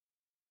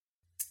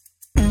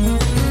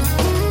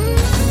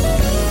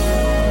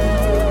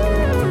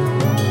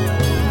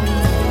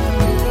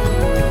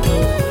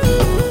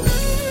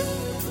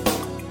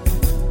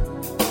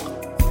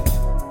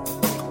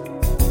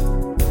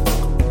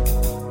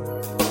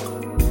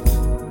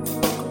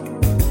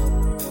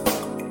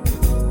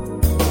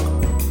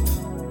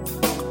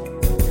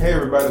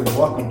everybody.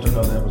 Welcome to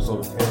another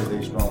episode of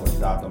Everyday Strong with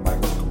Dr.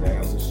 Michael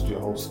Daniels. This is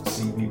your host,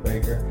 C.B.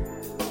 Baker.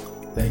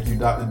 Thank you,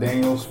 Dr.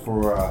 Daniels,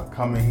 for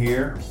coming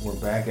here. We're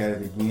back at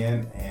it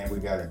again, and we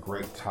got a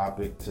great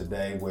topic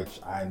today, which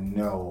I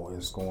know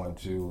is going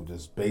to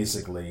just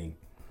basically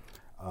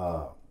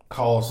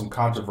cause some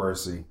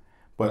controversy,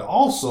 but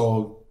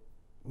also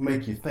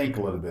make you think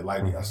a little bit.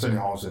 Like Study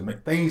Hall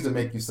said, things that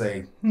make you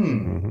say,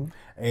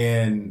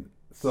 And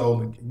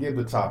so give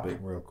the topic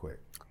real quick.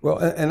 Well,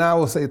 and I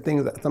will say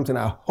something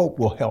I hope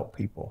will help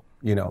people.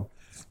 When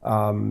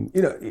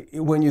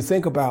you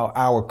think about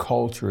our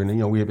culture,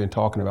 and we have been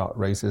talking about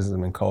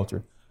racism and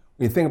culture.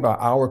 When you think about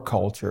our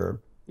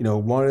culture,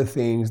 one of the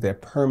things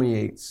that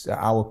permeates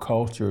our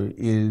culture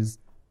is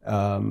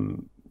the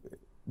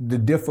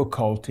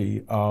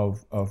difficulty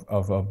of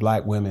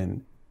Black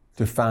women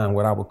to find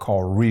what I would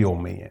call real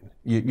men.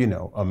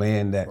 A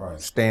man that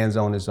stands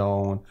on his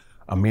own,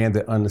 a man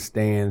that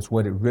understands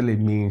what it really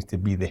means to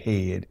be the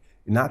head.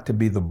 Not to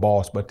be the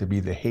boss, but to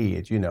be the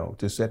head,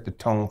 to set the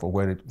tone for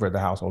where the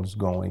household is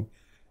going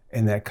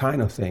and that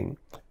kind of thing.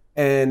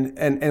 And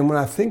when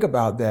I think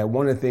about that,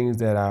 one of the things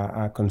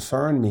that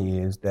concern me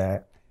is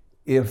that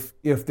if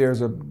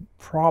there's a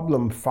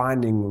problem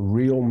finding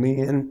real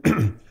men,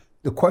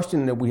 the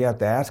question that we have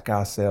to ask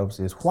ourselves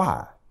is,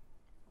 why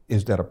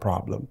is that a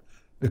problem?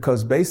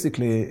 Because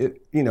basically, if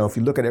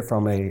you look at it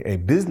from a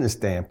business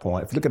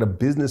standpoint, if you look at a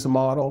business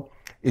model,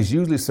 it's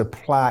usually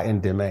supply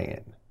and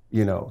demand,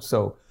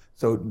 So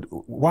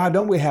why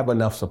don't we have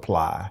enough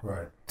supply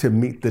to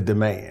meet the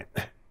demand?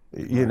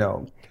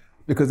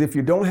 Because if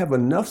you don't have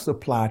enough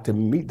supply to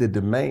meet the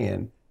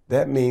demand,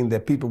 that means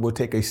that people will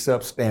take a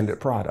substandard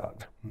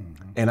product.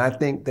 Mm-hmm. And I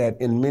think that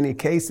in many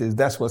cases,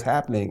 that's what's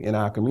happening in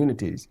our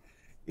communities,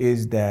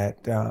 is that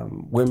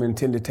women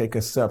tend to take a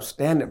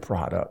substandard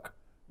product.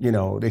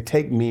 They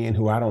take men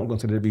who I don't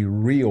consider to be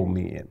real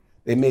men.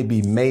 They may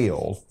be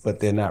male, but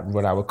they're not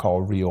what I would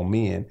call real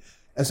men.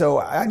 And so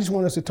I just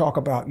want us to talk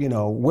about,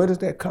 where does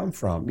that come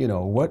from?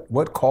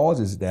 What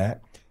causes that,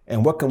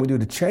 and what can we do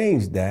to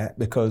change that?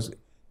 Because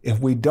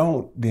if we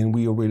don't, then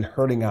we are really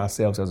hurting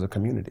ourselves as a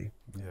community.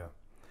 Yeah.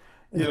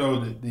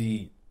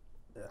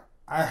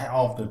 I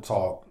often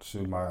talk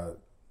to my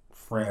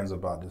friends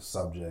about this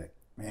subject,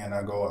 and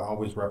I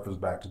always reference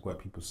back to what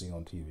people see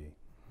on TV.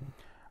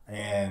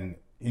 And,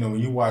 when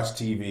you watch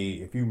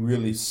TV, if you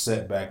really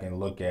sit back and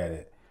look at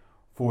it,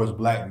 for as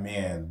Black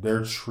men,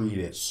 they're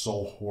treated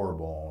so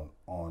horrible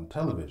on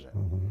television.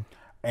 Mm-hmm.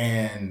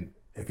 And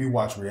if you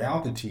watch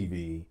reality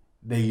TV,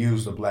 they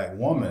use the Black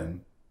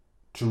woman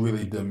to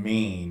really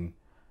demean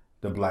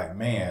the Black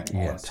man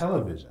on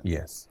television.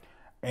 Yes.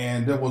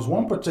 And there was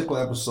one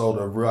particular episode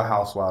of Real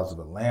Housewives of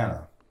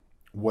Atlanta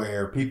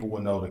where people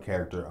would know the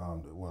character,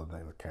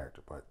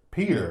 but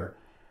Peter,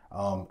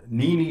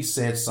 Nene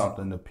said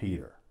something to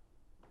Peter,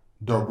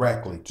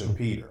 directly to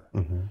Peter.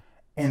 Mm-hmm.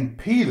 And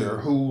Peter,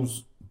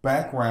 whose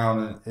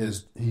background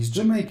he's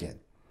Jamaican.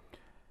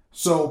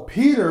 So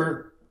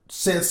Peter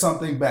said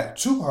something back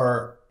to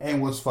her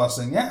and was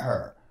fussing at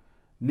her.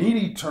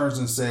 Nene turns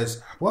and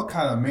says, "What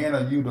kind of man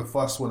are you to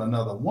fuss with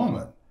another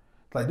woman?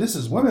 Like, this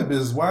is women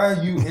business. Why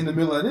are you in the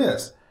middle of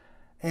this?"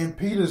 And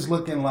Peter's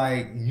looking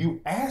like, "You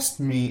asked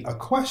me a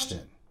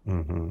question.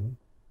 Mm-hmm.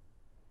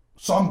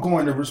 So I'm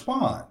going to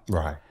respond."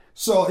 Right.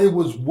 So it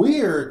was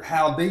weird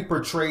how they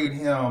portrayed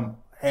him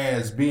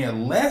as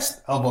being less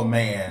of a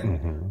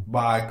man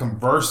by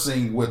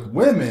conversing with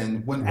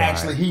women when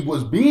actually he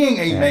was being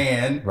a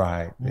man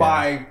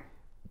by,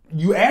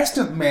 you asked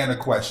a man a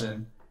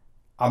question,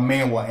 a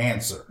man will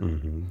answer.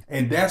 Mm-hmm.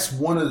 And that's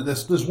one of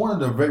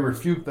the very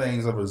few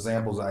things of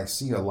examples I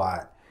see a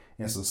lot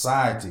in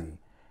society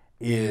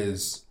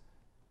is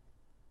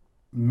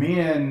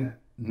men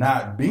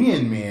not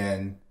being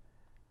men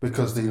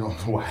because they don't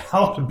know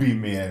how to be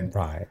men.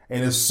 Right.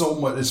 And it's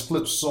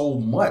flipped so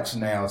much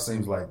now, it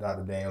seems like,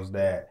 Dr. Daniels,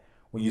 that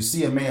when you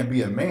see a man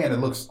be a man, it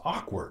looks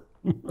awkward.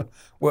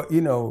 Well,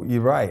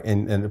 you're right.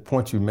 And the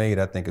point you made,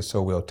 I think, is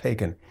so well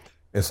taken.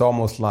 It's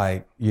almost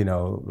like,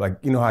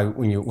 how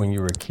when you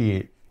were a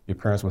kid, your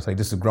parents would say,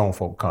 "This is a grown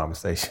folk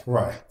conversation."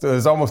 Right. So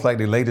it's almost like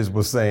the ladies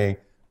were saying,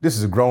 "This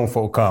is a grown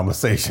folk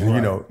conversation."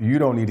 Right. You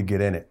don't need to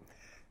get in it.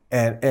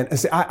 And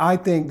see, I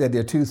think that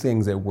there are two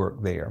things that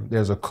work there.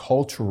 There's a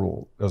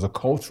cultural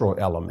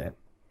element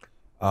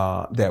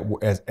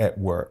at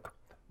work,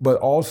 but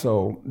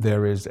also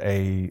there is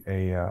a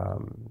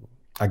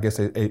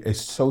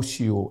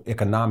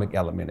socioeconomic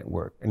element at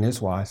work. And this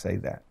is why I say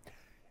that.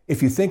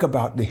 If you think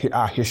about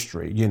our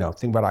history,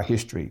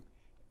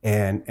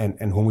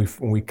 and when we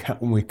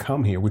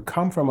come here, we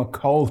come from a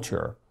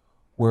culture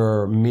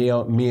where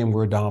men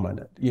were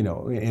dominant.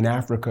 In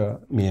Africa,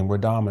 men were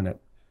dominant.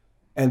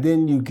 And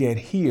then you get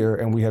here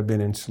and we have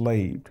been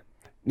enslaved.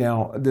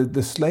 Now,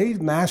 the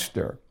slave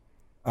master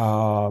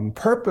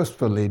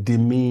purposefully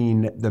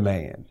demeaned the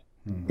man,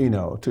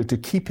 to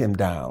keep him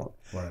down.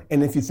 Right.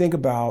 And if you think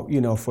about,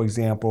 for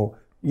example,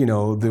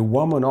 the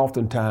woman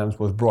oftentimes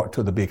was brought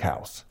to the big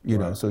house,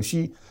 so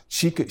she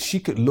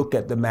could look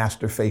at the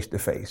master face to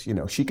face,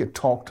 she could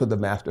talk to the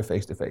master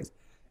face to face.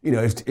 You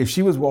know, if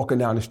she was walking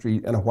down the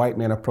street and a white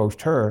man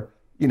approached her,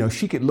 you know,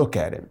 she could look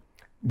at him.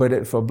 But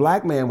if a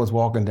black man was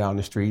walking down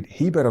the street,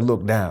 he better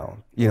look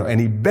down, you know, and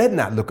he better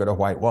not look at a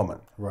white woman,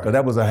 because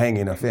that was a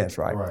hanging offense,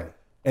 right?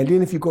 And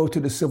then if you go to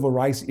the civil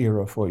rights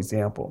era, for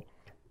example,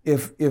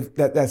 if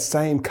that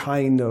same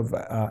kind of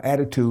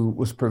attitude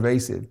was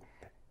pervasive,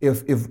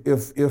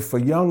 if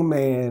a young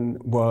man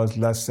was,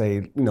 let's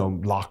say, you know,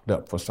 locked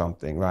up for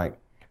something, right?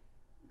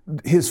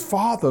 His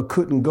father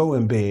couldn't go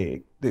and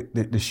beg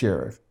the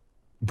sheriff,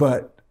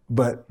 but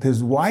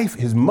his wife,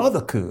 his mother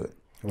could,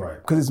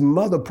 because his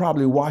mother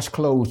probably washed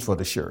clothes for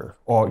the sheriff,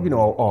 or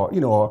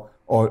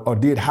or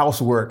did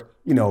housework,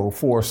 you know,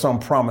 for some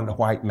prominent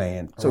white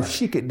man, so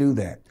she could do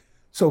that.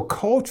 So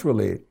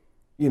culturally,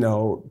 you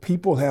know,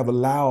 people have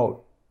allowed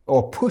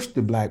or pushed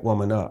the black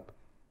woman up,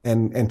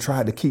 and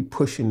tried to keep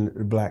pushing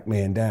the black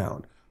man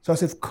down. So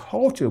as if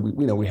culture,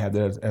 we have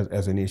that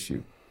as an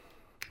issue.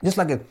 Just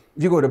like if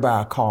you go to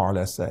buy a car,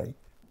 let's say,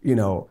 you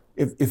know,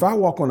 if I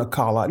walk on a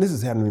car lot, and this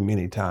has happened to me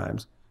many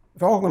times,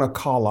 if I walk on a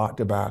car lot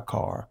to buy a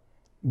car,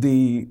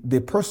 the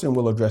person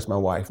will address my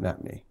wife,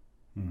 not me.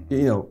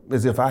 You know,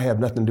 as if I have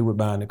nothing to do with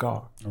buying the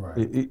car.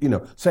 You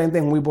know, same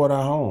thing when we bought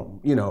our home.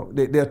 You know,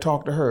 they'll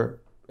talk to her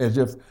as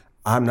if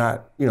I'm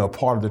not, you know,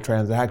 part of the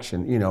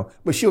transaction, you know,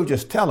 but she'll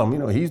just tell him, you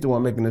know, he's the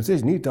one making the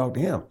decision, you talk to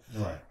him.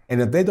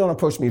 And if they don't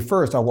approach me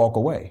first, I walk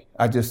away.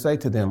 I just say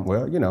to them,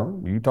 well, you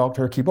know, you talk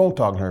to her, keep on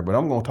talking to her, but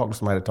I'm going to talk to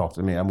somebody that talks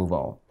to me, I move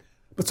on.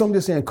 But so I'm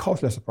just saying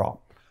culture, that's a problem.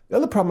 The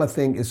other problem, I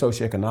think, is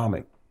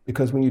socioeconomic,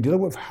 because when you're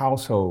dealing with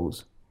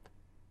households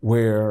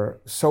where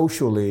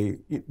socially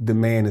the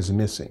man is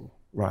missing,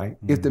 right?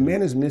 If the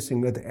man is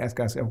missing, we have to ask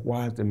ourselves,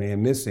 why is the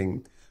man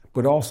missing?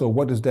 But also,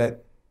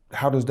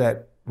 how does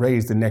that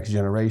raise the next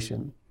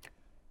generation?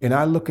 And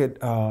I look at,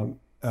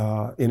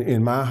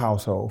 in my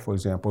household, for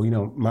example, you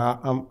know,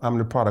 I'm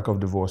the product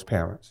of divorced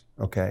parents,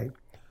 okay?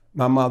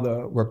 My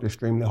mother worked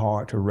extremely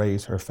hard to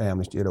raise her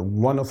family. She did a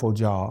wonderful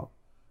job.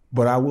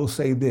 But I will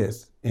say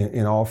this,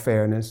 in all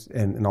fairness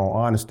and in all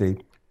honesty,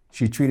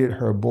 she treated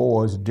her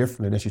boys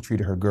differently than she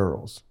treated her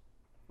girls,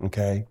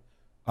 okay?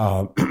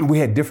 We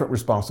had different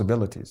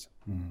responsibilities.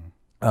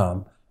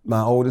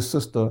 My oldest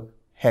sister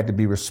had to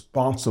be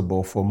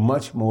responsible for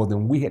much more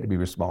than we had to be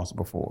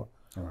responsible for.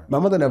 My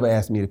mother never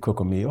asked me to cook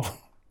a meal,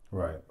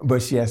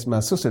 but she asked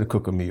my sister to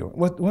cook a meal.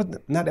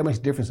 Not that much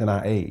difference in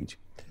our age.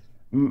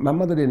 My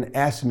mother didn't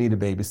ask me to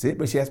babysit,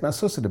 but she asked my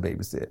sister to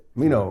babysit.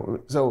 You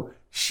know, so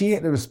she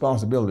had the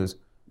responsibilities.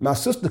 My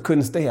sister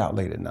couldn't stay out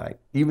late at night,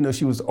 even though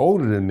she was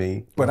older than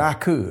me, but I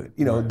could,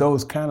 you know,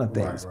 those kind of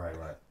things.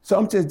 So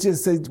I'm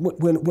just saying,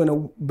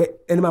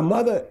 and my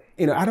mother,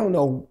 you know, I don't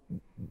know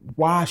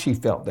why she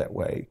felt that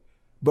way,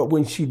 but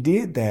when she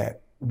did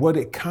that, what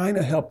it kind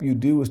of helped you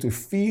do is to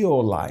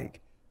feel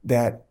like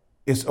that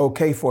it's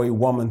okay for a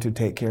woman to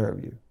take care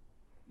of you.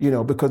 You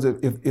know, because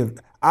if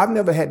I've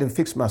never had to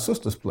fix my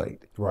sister's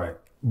plate,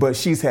 but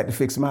she's had to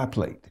fix my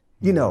plate.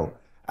 You know,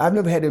 I've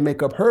never had to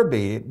make up her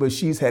bed, but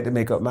she's had to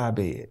make up my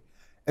bed.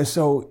 And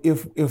so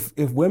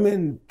if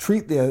women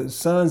treat their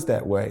sons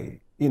that way,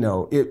 you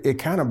know, it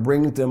kind of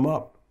brings them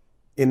up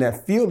in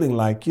that feeling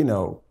like, you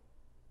know,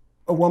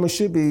 a woman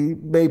should be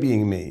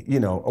babying me.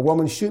 You know, a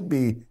woman should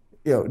be,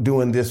 you know,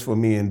 doing this for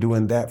me and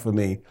doing that for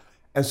me.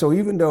 And so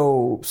even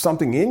though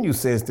something in you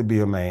says to be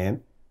a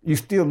man, you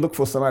still look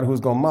for somebody who's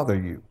going to mother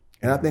you.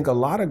 And I think a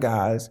lot of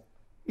guys,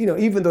 you know,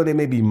 even though they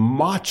may be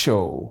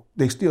macho,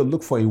 they still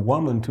look for a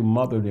woman to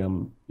mother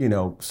them, you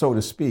know, so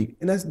to speak.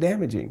 And that's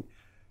damaging.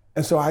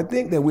 And so I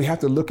think that we have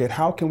to look at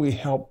how can we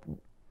help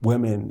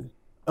women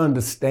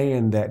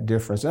understand that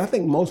difference. And I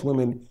think most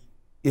women,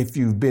 if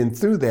you've been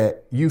through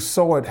that, you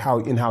saw it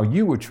how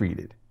you were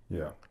treated.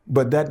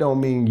 But that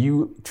don't mean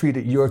you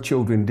treated your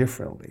children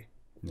differently.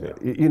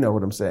 You know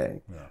what I'm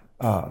saying?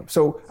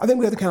 So I think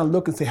we have to kind of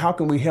look and say, how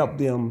can we help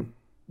them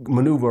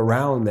maneuver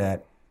around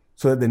that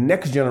so that the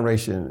next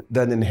generation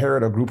doesn't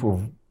inherit a group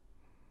of,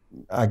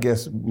 I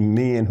guess,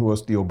 men who are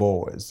still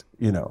boys,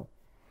 you know?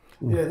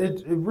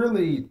 It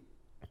really,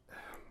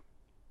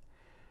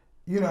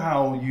 you know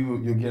how you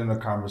get in a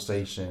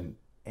conversation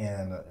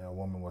and a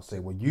woman will say,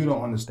 well, you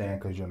don't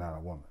understand because you're not a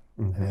woman.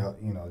 And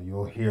you know,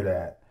 you'll hear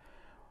that.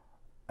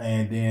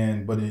 And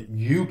then,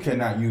 you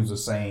cannot use the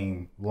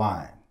same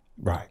line.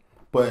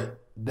 But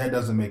that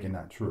doesn't make it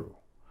not true.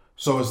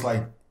 So it's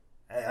like,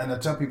 and I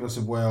tell people, I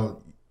said,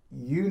 well,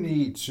 you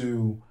need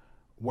to,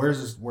 where's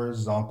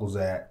his uncles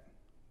at?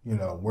 You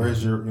know,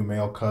 where's your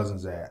male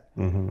cousins at?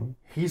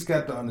 He's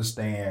got to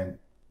understand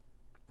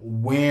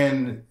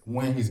when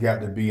he's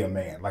got to be a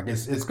man. Like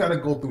it's got to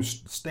go through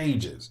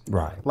stages.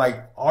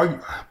 Like,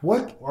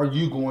 what are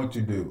you going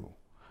to do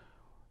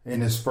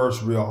in his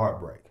first real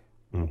heartbreak?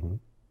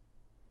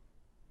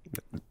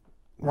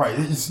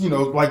 It's, you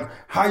know, like,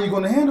 how are you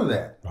going to handle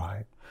that?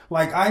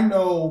 Like, I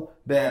know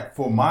that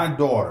for my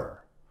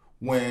daughter,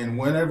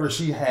 whenever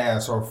she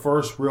has her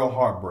first real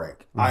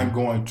heartbreak, I'm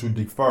going to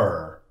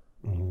defer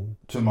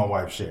to my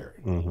wife,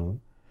 Sherry.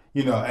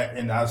 You know,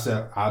 and I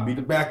said, I'll be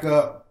the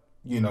backup,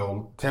 you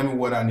know, tell me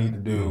what I need to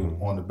do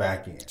on the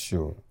back end.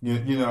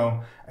 You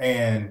know,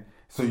 and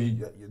So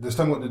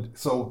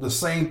so the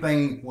same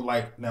thing with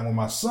like now with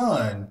my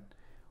son,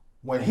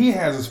 when he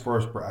has his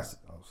first birthday,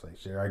 I'll say,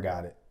 Sherry, I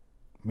got it.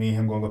 Me and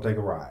him gonna go take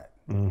a ride.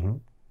 Mm-hmm.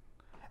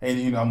 And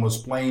I'm gonna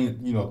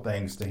explain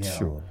things to him.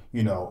 Sure.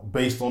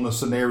 Based on the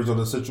scenarios of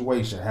the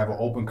situation, have an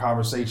open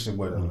conversation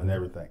with him and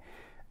everything.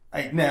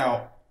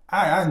 Now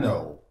I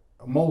know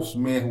most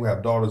men who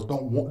have daughters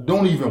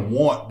don't even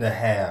want to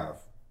have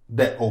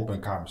that open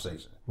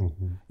conversation.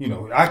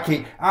 Mm-hmm. I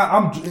can't.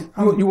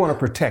 You want to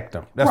protect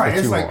them. That's right.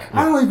 What you want.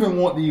 Yeah. I don't even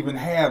want to even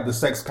have the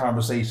sex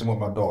conversation with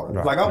my daughter.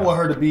 Right. Like I want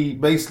her to be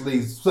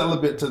basically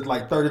celibate to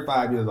like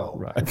 35 years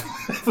old. Right.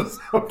 That's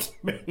up to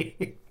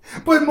me.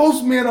 But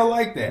most men are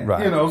like that.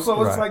 Right.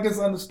 So it's like it's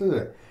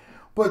understood.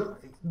 But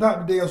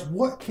Dr. Dales,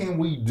 what can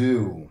we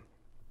do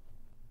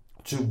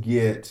to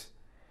get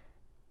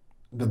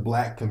the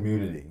Black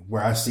community,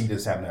 where I see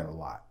this happening a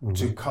lot,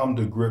 to come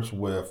to grips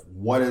with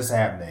what is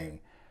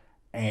happening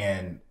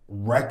and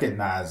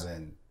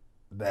recognizing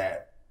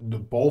that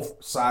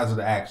both sides of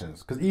the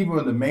actions, because even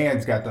the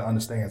man's got to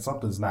understand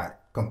something's not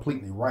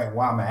completely right.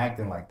 Why am I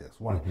acting like this?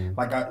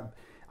 Like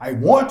I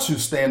want to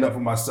stand up for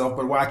myself,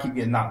 but why I keep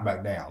getting knocked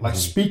back down? Like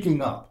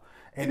speaking up.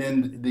 And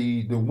then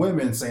the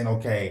women saying,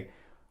 okay,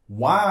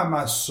 why am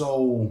I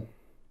so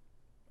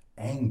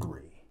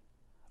angry,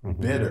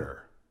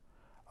 bitter?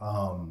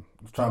 I'm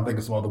trying to think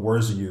of some other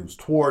words to use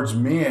towards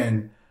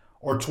men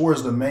or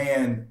towards the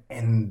man,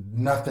 and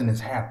nothing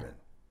has happened,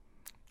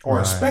 or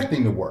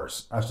expecting the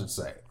worst, I should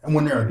say. And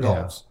when they're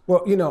adults. Yeah.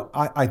 Well,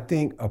 I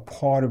think a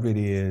part of it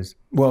is,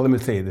 well, let me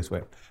say it this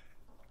way.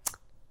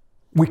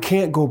 We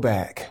can't go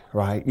back,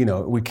 right?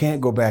 We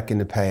can't go back in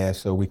the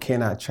past, so we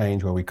cannot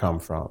change where we come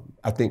from.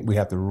 I think we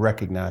have to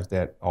recognize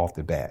that off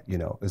the bat.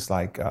 It's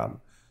like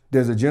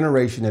there's a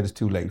generation that it's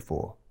too late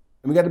for.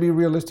 And we got to be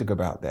realistic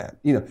about that.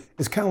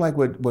 It's kind of like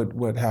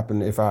what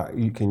happened, if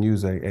you can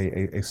use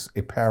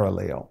a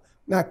parallel.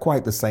 Not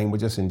quite the same, but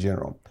just in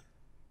general.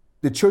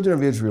 The children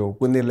of Israel,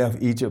 when they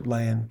left Egypt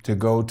land to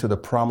go to the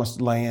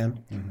promised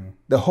land,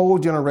 the whole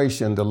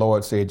generation, the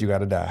Lord said, you got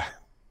to die.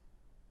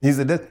 He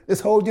said,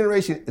 this whole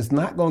generation is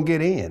not going to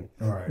get in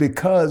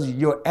because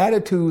your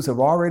attitudes have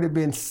already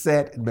been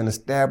set, been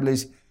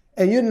established,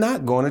 and you're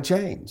not going to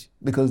change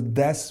because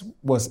that's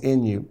what's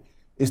in you.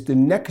 It's the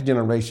next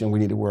generation we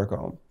need to work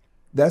on.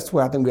 That's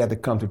what I think we have to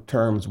come to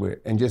terms with,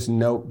 and just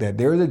note that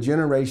there is a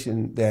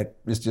generation that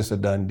is just a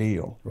done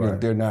deal.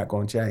 Right. They're not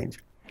going to change.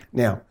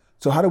 Now,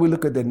 so how do we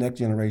look at the next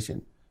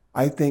generation?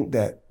 I think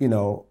that,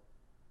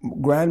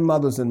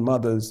 grandmothers and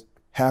mothers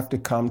have to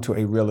come to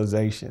a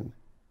realization,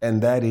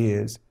 and that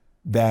is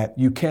that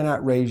you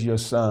cannot raise your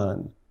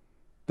son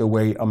the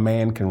way a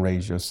man can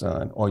raise your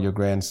son or your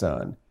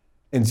grandson.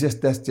 And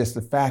that's just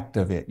the fact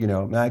of it.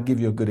 And I'll give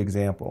you a good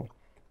example.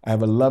 I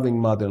have a loving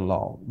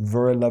mother-in-law,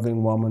 very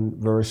loving woman,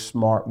 very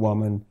smart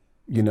woman.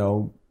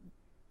 You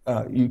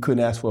couldn't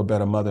ask for a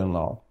better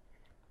mother-in-law.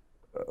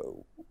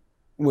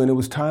 When it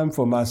was time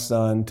for my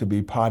son to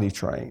be potty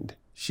trained,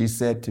 she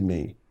said to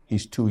me,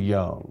 he's too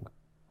young.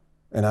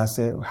 And I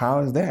said, how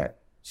is that?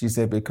 She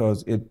said,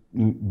 because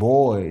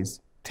boys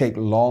take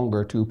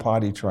longer to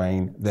potty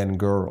train than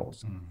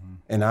girls. Mm-hmm.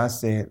 And I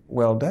said,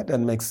 well, that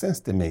doesn't make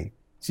sense to me.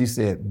 She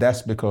said,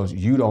 that's because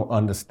you don't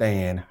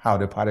understand how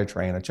to potty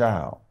train a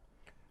child.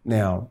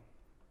 Now,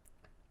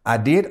 I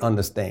did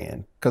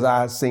understand because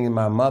I had seen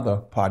my mother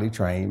potty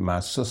train my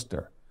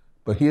sister.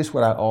 But here's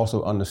what I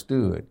also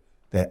understood,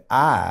 that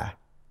I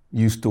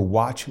used to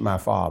watch my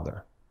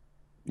father.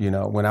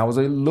 When I was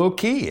a little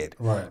kid,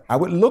 I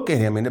would look at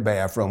him in the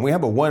bathroom. We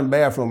have one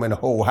bathroom in the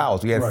whole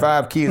house. We had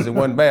 5 kids in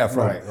one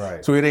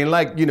bathroom. So it ain't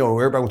like,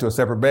 everybody went to a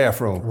separate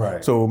bathroom.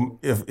 Right. So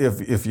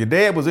if your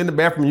dad was in the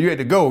bathroom, you had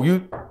to go.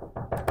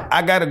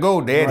 I got to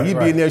go, Dad. He'd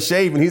be in there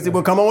shaving. He said,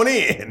 well, come on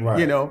in,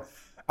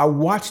 I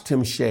watched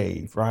him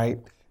shave, right?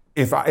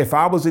 If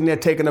I was in there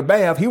taking a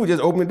bath, he would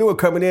just open the door,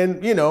 coming in,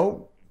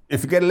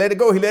 if you got to let it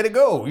go, he let it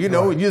go,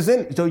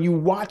 So you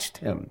watched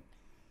him.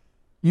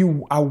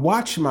 I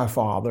watched my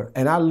father,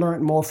 and I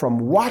learned more from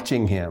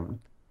watching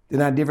him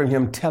than I did from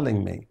him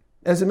telling me.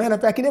 As a matter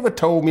of fact, he never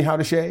told me how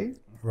to shave.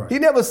 Right. He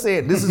never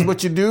said, this is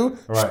what you do,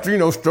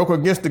 stroke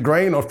against the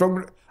grain or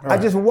stroke. Right.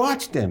 I just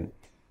watched him.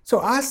 So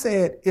I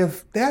said,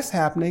 if that's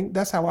happening,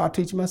 that's how I'll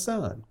teach my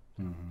son.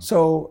 Mm-hmm.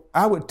 So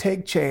I would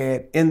take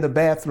Chad in the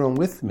bathroom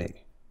with me,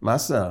 my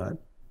son,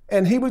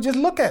 and he would just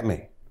look at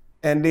me.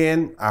 And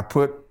then I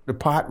put the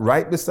pot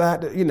right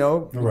beside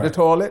the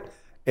toilet,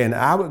 and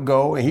I would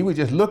go, and he would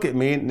just look at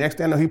me, and next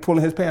thing I know, he's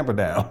pulling his pamper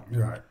down.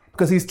 Right.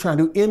 Because he's trying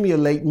to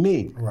emulate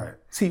me. Right.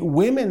 See,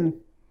 women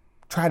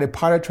try to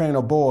potty train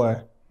a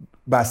boy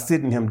by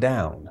sitting him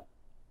down.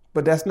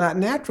 But that's not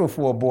natural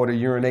for a boy to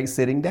urinate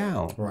sitting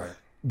down. Right.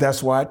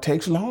 That's why it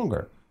takes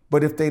longer.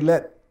 But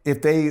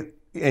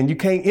and you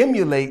can't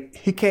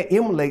he can't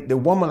emulate the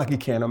woman like he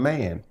can a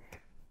man.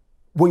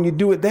 When you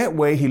do it that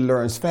way, he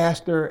learns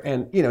faster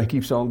and, he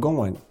keeps on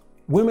going.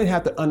 Women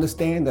have to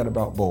understand that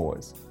about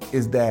boys,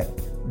 is that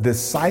the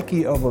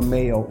psyche of a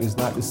male is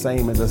not the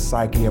same as the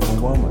psyche of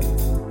a woman.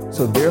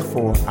 So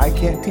therefore, I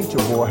can't teach a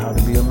boy how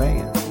to be a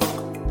man.